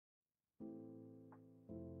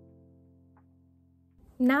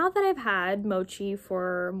Now that I've had Mochi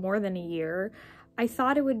for more than a year, I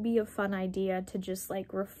thought it would be a fun idea to just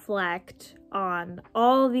like reflect on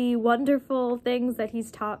all the wonderful things that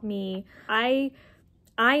he's taught me. I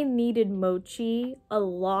needed Mochi a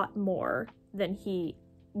lot more than he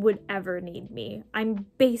would ever need me. I'm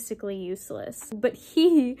basically useless, but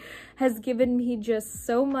he has given me just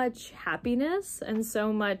so much happiness and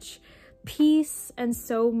so much peace and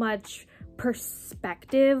so much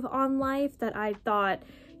perspective on life that I thought,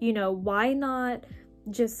 you know, why not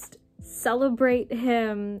just celebrate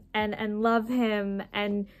him and love him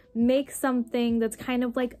and make something that's kind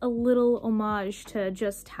of like a little homage to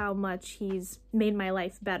just how much he's made my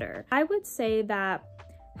life better. I would say that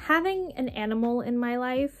having an animal in my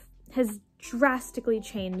life has drastically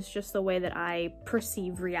changed just the way that I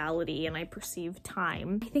perceive reality and I perceive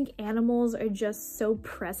time. I think animals are just so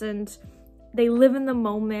present. They live in the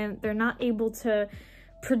moment. They're not able to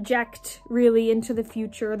project really into the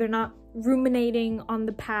future. They're not ruminating on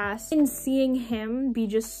the past. And seeing him be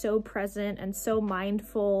just so present and so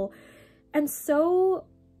mindful and so,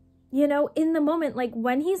 you know, in the moment, like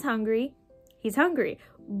when he's hungry, he's hungry.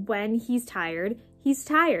 When he's tired, he's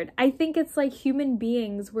tired. I think it's like human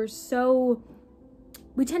beings,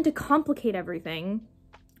 we tend to complicate everything.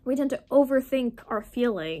 We tend to overthink our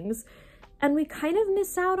feelings and we kind of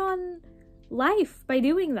miss out on life by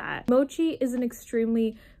doing that. Mochi is an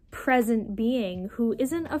extremely present being who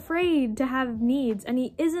isn't afraid to have needs, and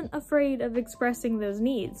he isn't afraid of expressing those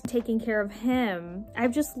needs. Taking care of him,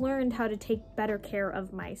 I've just learned how to take better care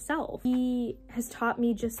of myself. He has taught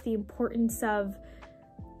me just the importance of,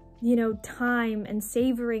 you know, time and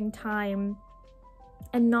savoring time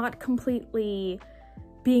and not completely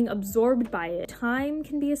being absorbed by it. Time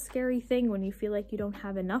can be a scary thing when you feel like you don't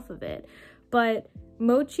have enough of it, but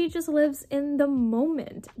Mochi just lives in the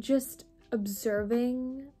moment, just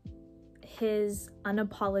observing his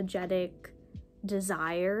unapologetic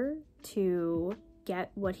desire to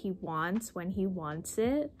get what he wants when he wants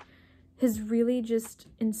it has really just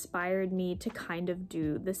inspired me to kind of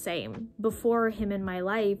do the same. Before him in my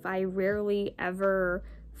life, I rarely ever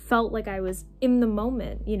felt like I was in the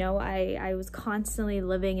moment, you know, I was constantly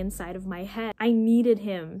living inside of my head. I needed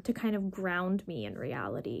him to kind of ground me in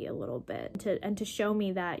reality a little bit, and to show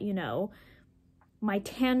me that, you know, my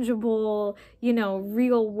tangible, you know,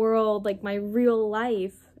 real world, like my real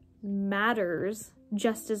life matters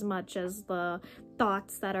just as much as the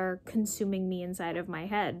thoughts that are consuming me inside of my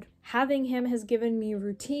head. Having him has given me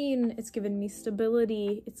routine, it's given me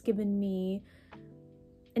stability, it's given me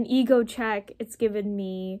an ego check, it's given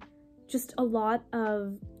me just a lot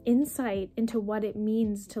of insight into what it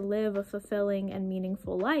means to live a fulfilling and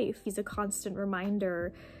meaningful life. He's a constant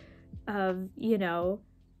reminder of, you know,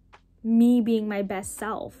 me being my best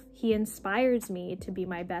self. He inspires me to be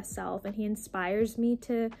my best self, and he inspires me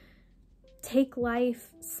to take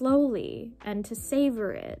life slowly and to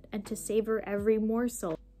savor it and to savor every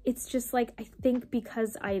morsel. It's just like, I think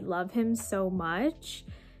because I love him so much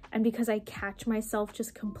and because I catch myself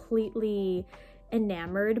just completely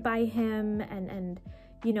enamored by him and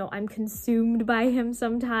you know, I'm consumed by him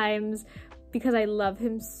sometimes because I love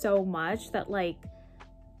him so much that, like,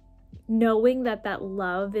 knowing that that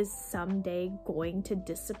love is someday going to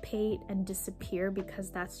dissipate and disappear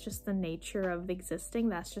because that's just the nature of existing,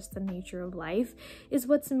 that's just the nature of life, is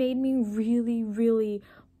what's made me really, really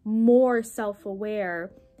more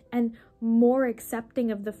self-aware and more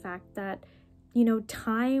accepting of the fact that, you know,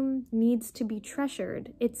 time needs to be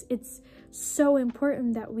treasured. It's so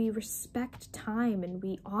important that we respect time and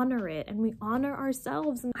we honor it and we honor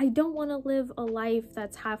ourselves. And I don't want to live a life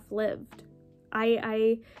that's half-lived.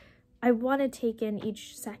 I want to take in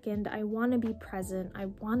each second. I want to be present. I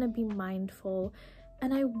want to be mindful.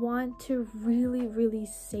 And I want to really, really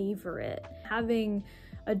savor it. Having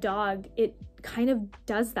a dog, it kind of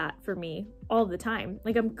does that for me all the time.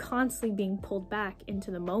 Like, I'm constantly being pulled back into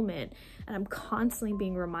the moment, and I'm constantly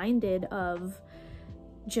being reminded of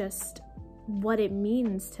just what it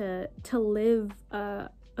means to live a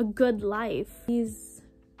good life. He's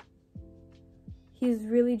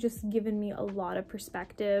really just given me a lot of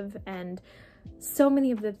perspective, and so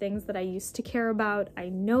many of the things that I used to care about, I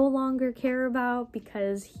no longer care about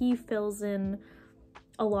because he fills in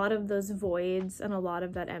a lot of those voids and a lot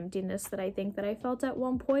of that emptiness that I think that I felt at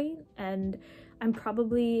one point. And I'm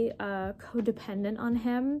probably codependent on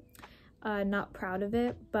him, not proud of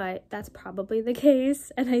it, but that's probably the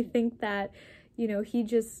case. And I think that, you know, he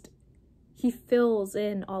fills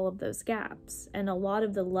in all of those gaps, and a lot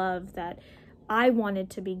of the love that I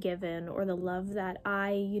wanted to be given, or the love that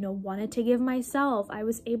I, you know, wanted to give myself, I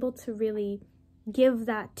was able to really give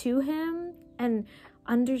that to him. And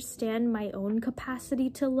understand my own capacity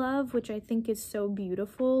to love, which I think is so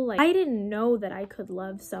beautiful. Like, I didn't know that I could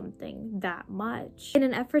love something that much. In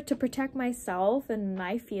an effort to protect myself and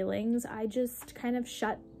my feelings, I just kind of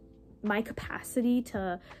shut my capacity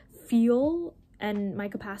to feel and my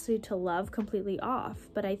capacity to love completely off.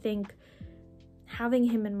 But I think having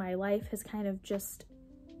him in my life has kind of just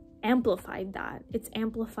amplified that. It's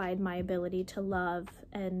amplified my ability to love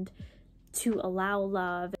and to allow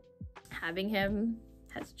love. Having him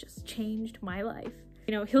has just changed my life.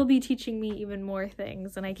 You know, he'll be teaching me even more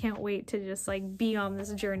things, and I can't wait to just like be on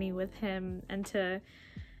this journey with him and to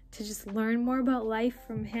just learn more about life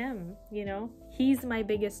from him, you know? He's my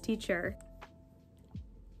biggest teacher.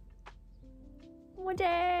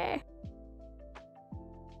 Mochi!